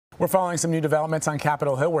We're following some new developments on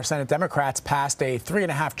Capitol Hill, where Senate Democrats passed a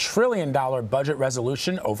 $3.5 trillion budget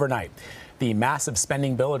resolution overnight. The massive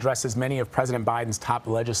spending bill addresses many of President Biden's top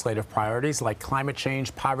legislative priorities, like climate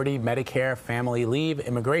change, poverty, Medicare, family leave,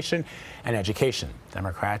 immigration, and education.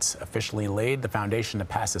 Democrats officially laid the foundation to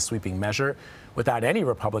pass a sweeping measure without any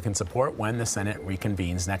Republican support when the Senate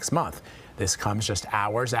reconvenes next month. This comes just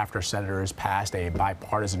hours after senators passed a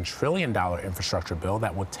bipartisan $1 trillion infrastructure bill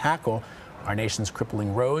that will tackle our nation's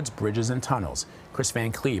crippling roads, bridges, and tunnels. Kris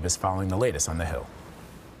Van Cleave is following the latest on the Hill.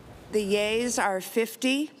 The yeas are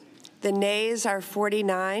 50, the nays are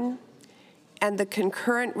 49, and the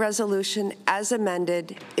concurrent resolution as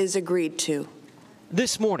amended is agreed to.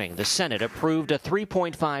 This morning, the Senate approved a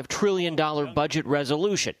 $3.5 trillion budget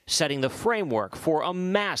resolution, setting the framework for a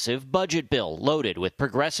massive budget bill loaded with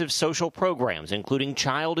progressive social programs, including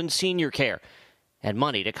child and senior care, and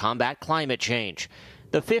money to combat climate change.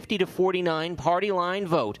 The 50-49 party line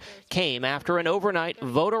vote came after an overnight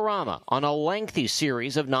vote-a-rama on a lengthy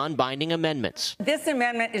series of non-binding amendments. This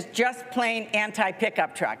amendment is just plain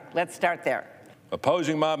anti-pickup truck. Let's start there.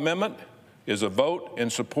 Opposing my amendment is a vote in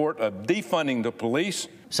support of defunding the police.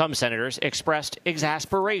 Some senators expressed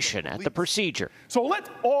exasperation at the procedure. So let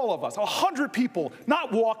all of us, 100 people,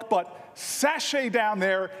 not walk, but sashay down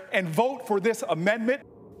there and vote for this amendment.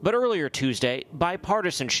 But earlier Tuesday,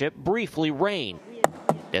 bipartisanship briefly reigned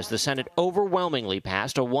as the Senate overwhelmingly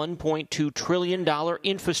passed a $1.2 trillion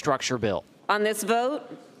infrastructure bill. On this vote,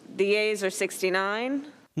 the yeas are 69.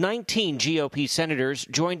 19 GOP senators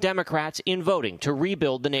joined Democrats in voting to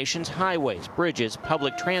rebuild the nation's highways, bridges,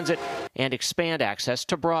 public transit, and expand access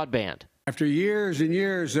to broadband. After years and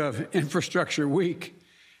years of infrastructure week,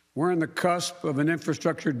 we're on the cusp of an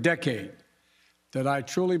infrastructure decade that I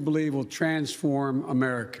truly believe will transform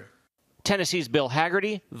America. Tennessee's Bill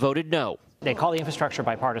Hagerty voted no. They call the infrastructure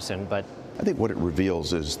bipartisan, but I think what it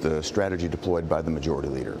reveals is the strategy deployed by the majority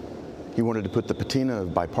leader. He wanted to put the patina of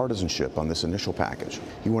bipartisanship on this initial package.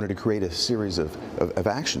 He wanted to create a series of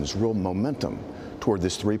actions, real momentum toward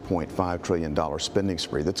this $3.5 trillion spending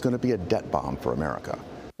spree that's going to be a debt bomb for America.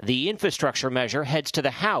 The infrastructure measure heads to the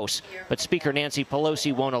House, but Speaker Nancy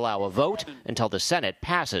Pelosi won't allow a vote until the Senate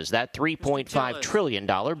passes that $3.5 trillion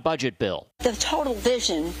budget bill. The total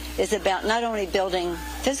vision is about not only building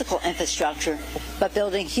physical infrastructure, but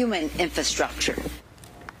building human infrastructure.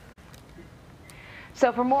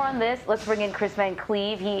 So for more on this, let's bring in Kris Van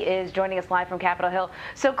Cleave. He is joining us live from Capitol Hill.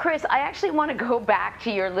 So Kris, I actually want to go back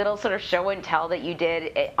to your little sort of show and tell that you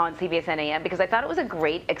did on CBSN AM, because I thought it was a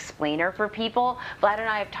great explainer for people. Vlad and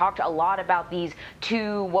I have talked a lot about these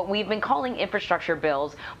two, what we've been calling infrastructure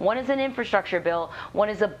bills. One is an infrastructure bill. One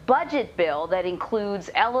is a budget bill that includes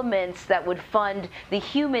elements that would fund the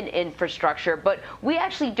human infrastructure. But we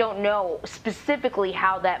actually don't know specifically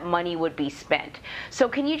how that money would be spent. So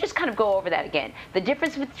can you just kind of go over that again? The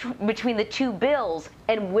difference between the two bills,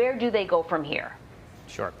 and where do they go from here?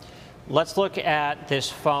 Sure. Let's look at this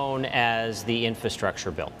phone as the infrastructure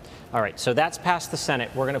bill. All right, so that's passed the Senate.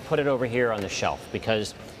 We're going to put it over here on the shelf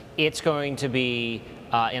because it's going to be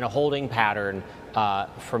in a holding pattern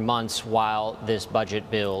for months while this budget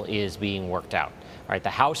bill is being worked out. All right, the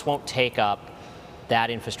House won't take up that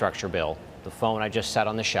infrastructure bill, the phone I just set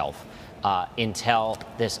on the shelf, until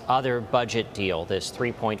this other budget deal, this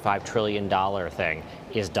 $3.5 trillion thing,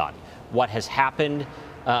 is done. What has happened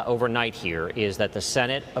overnight here is that the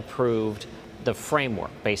Senate approved the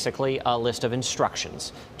framework, basically a list of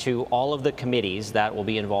instructions to all of the committees that will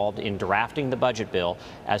be involved in drafting the budget bill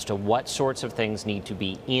as to what sorts of things need to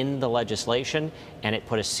be in the legislation, and it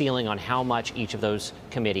put a ceiling on how much each of those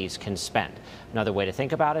committees can spend. Another way to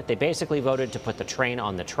think about it, they basically voted to put the train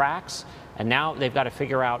on the tracks, and now they've got to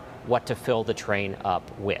figure out what to fill the train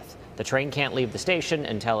up with. The train can't leave the station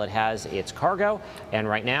until it has its cargo, and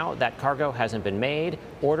right now that cargo hasn't been made,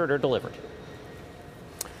 ordered, or delivered.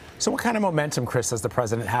 So what kind of momentum, Kris, does the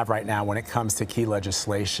president have right now when it comes to key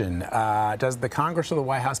legislation? Does the Congress or the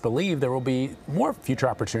White House believe there will be more future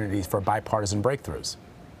opportunities for bipartisan breakthroughs?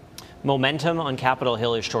 Momentum on Capitol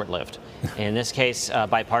Hill is short-lived. In this case,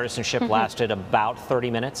 bipartisanship lasted about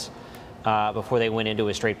 30 minutes. Before they went into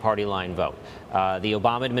a straight party line vote. The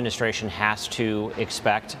Obama administration has to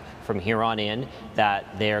expect from here on in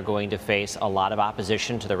that they're going to face a lot of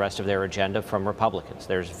opposition to the rest of their agenda from Republicans.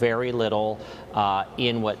 There's very little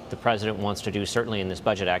in what the president wants to do, certainly in this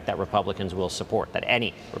Budget Act, that Republicans will support, that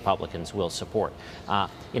any Republicans will support.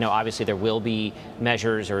 Obviously there will be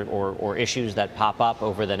measures or issues that pop up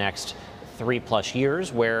over the next 3+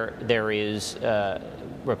 years where there is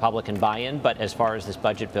Republican buy-in, but as far as this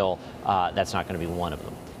budget bill, that's not going to be one of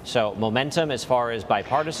them. So momentum as far as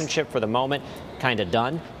bipartisanship for the moment, kind of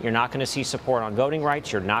done. You're not going to see support on voting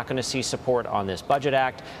rights. You're not going to see support on this Budget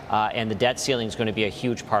Act. And the debt ceiling is going to be a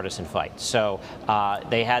huge partisan fight. So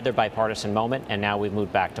they had their bipartisan moment, and now we've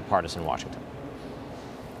moved back to partisan Washington.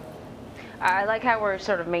 I like how we're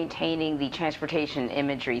sort of maintaining the transportation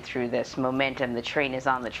imagery through this momentum. The train is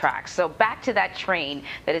on the tracks. So back to that train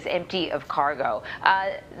that is empty of cargo.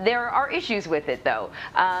 There are issues with it, though.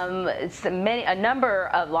 A number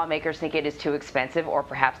of lawmakers think it is too expensive, or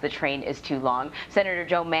perhaps the train is too long. Senator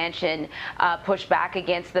Joe Manchin pushed back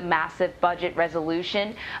against the massive budget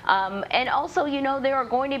resolution. And also, you know, there are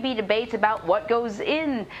going to be debates about what goes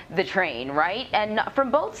in the train, right? And from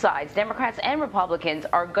both sides, Democrats and Republicans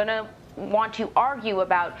are going to want to argue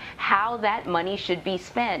about how that money should be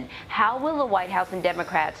spent. How will the White House and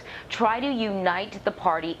Democrats try to unite the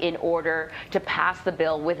party in order to pass the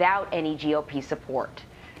bill without any GOP support?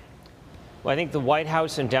 Well, I think the White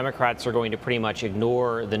House and Democrats are going to pretty much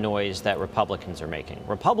ignore the noise that Republicans are making.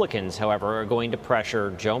 Republicans, however, are going to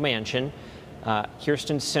pressure Joe Manchin,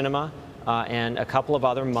 Kyrsten Sinema, and a couple of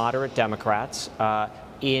other moderate Democrats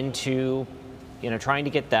into, trying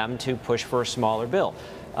to get them to push for a smaller bill.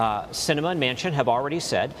 Sinema and Manchin have already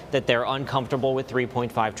said that they're uncomfortable with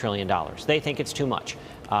 $3.5 trillion. They think it's too much.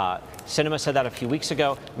 Sinema said that a few weeks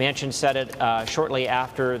ago. Manchin said it shortly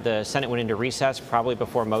after the Senate went into recess, probably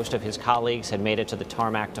before most of his colleagues had made it to the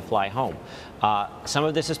tarmac to fly home. Some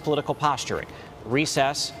of this is political posturing.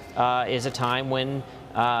 Recess is a time when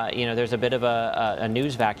there's a bit of a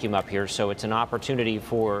news vacuum up here, so it's an opportunity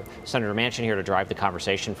for Senator Manchin here to drive the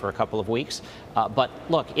conversation for a couple of weeks. But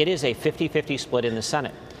look, it is a 50-50 split in the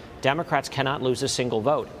Senate. Democrats cannot lose a single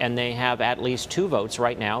vote, and they have at least 2 votes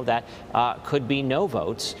right now that could be no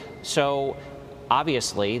votes. So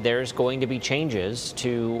obviously, there's going to be changes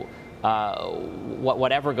to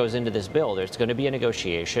whatever goes into this bill. There's going to be a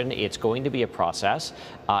negotiation. It's going to be a process.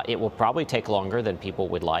 It will probably take longer than people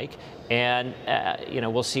would like. And,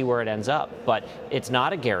 we'll see where it ends up. But it's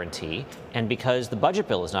not a guarantee. And because the budget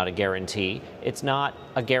bill is not a guarantee, it's not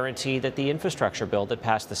a guarantee that the infrastructure bill that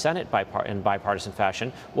passed the Senate in bipartisan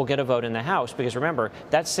fashion will get a vote in the House. Because remember,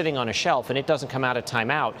 that's sitting on a shelf, and it doesn't come out of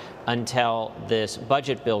timeout until this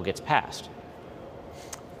budget bill gets passed.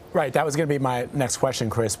 Right. That was going to be my next question,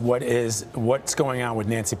 Kris. What's going on with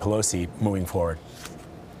Nancy Pelosi moving forward?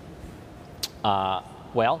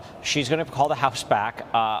 Well, she's going to call the House back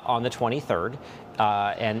on the 23rd,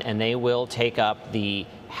 and they will take up the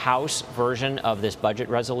House version of this budget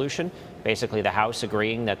resolution, basically the House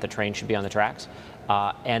agreeing that the train should be on the tracks.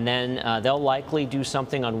 And then they'll likely do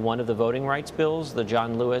something on one of the voting rights bills, the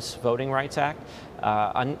John Lewis Voting Rights Act.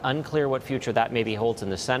 Unclear what future that maybe holds in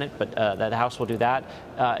the Senate, but the House will do that.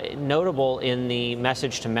 Notable in the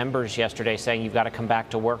message to members yesterday saying you've got to come back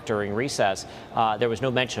to work during recess, there was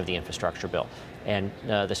no mention of the infrastructure bill. And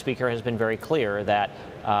the Speaker has been very clear that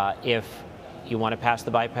if you want to pass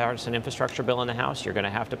the bipartisan infrastructure bill in the House, you're going to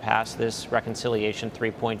have to pass this reconciliation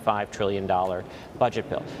 $3.5 trillion budget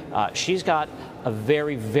bill. She's got a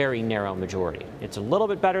very, very narrow majority. It's a little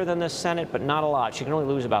bit better than the Senate, but not a lot. She can only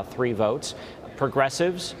lose about 3 votes.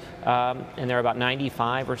 Progressives, and there are about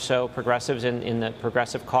 95 or so progressives in the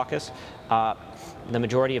Progressive Caucus. The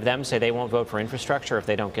majority of them say they won't vote for infrastructure if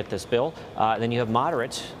they don't get this bill. Then you have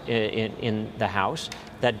moderates in the House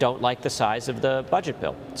that don't like the size of the budget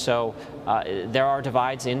bill. So there are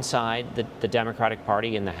divides inside the Democratic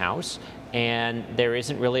Party in the House, and there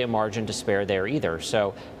isn't really a margin to spare there either.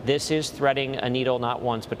 So this is threading a needle not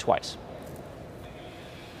once but twice.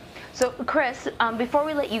 So, Kris, before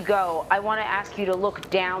we let you go, I want to ask you to look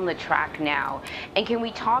down the track now. And can we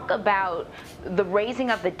talk about the raising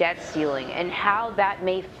of the debt ceiling and how that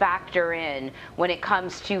may factor in when it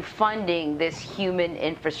comes to funding this human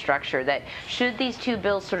infrastructure? That should these 2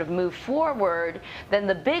 bills sort of move forward, then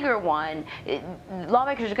the bigger one,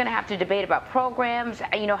 lawmakers are going to have to debate about programs,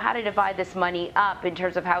 how to divide this money up in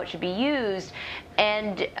terms of how it should be used.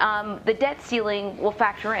 And the debt ceiling will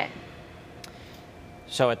factor in.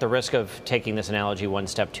 So at the risk of taking this analogy one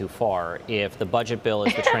step too far, if the budget bill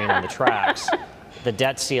is the train on the tracks, the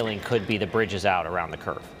debt ceiling could be the bridges out around the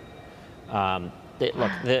curve.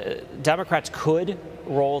 Look, the Democrats could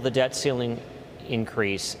roll the debt ceiling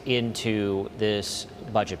increase into this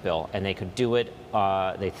budget bill, and they could do it,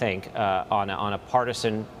 they think, on a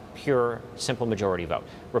partisan, pure, simple majority vote.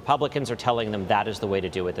 Republicans are telling them that is the way to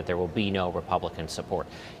do it, that there will be no Republican support.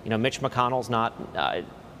 Mitch McConnell's not...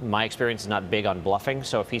 my experience is not big on bluffing,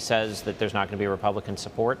 so if he says that there's not going to be Republican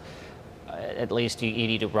support, at least you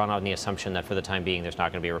need to run on the assumption that for the time being there's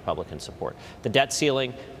not going to be Republican support. The debt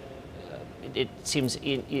ceiling, it seems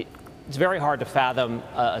it's very hard to fathom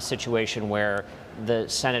a situation where the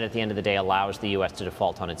Senate at the end of the day allows the U.S. to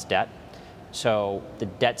default on its debt. So the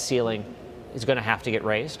debt ceiling is going to have to get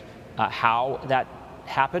raised. How that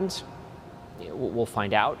happens, we'll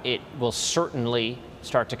find out. It will certainly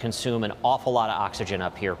start to consume an awful lot of oxygen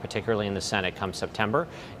up here, particularly in the Senate come September,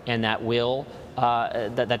 and that will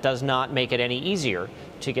that does not make it any easier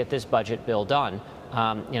to get this budget bill done.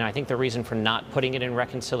 I think the reason for not putting it in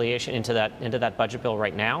reconciliation into that budget bill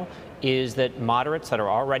right now is that moderates that are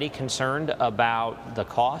already concerned about the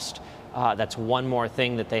cost, that's one more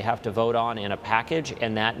thing that they have to vote on in a package,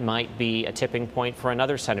 and that might be a tipping point for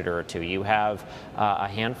another senator or two. You have a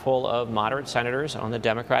handful of moderate senators on the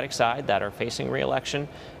Democratic side that are facing re-election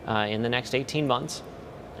in the next 18 months,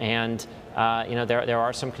 and there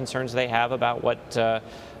are some concerns they have about what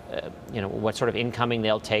sort of incoming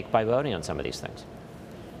they'll take by voting on some of these things.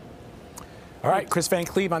 All right, Kris Van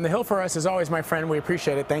Cleave on the Hill for us. As always, my friend, we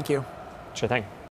appreciate it. Thank you. Sure thing.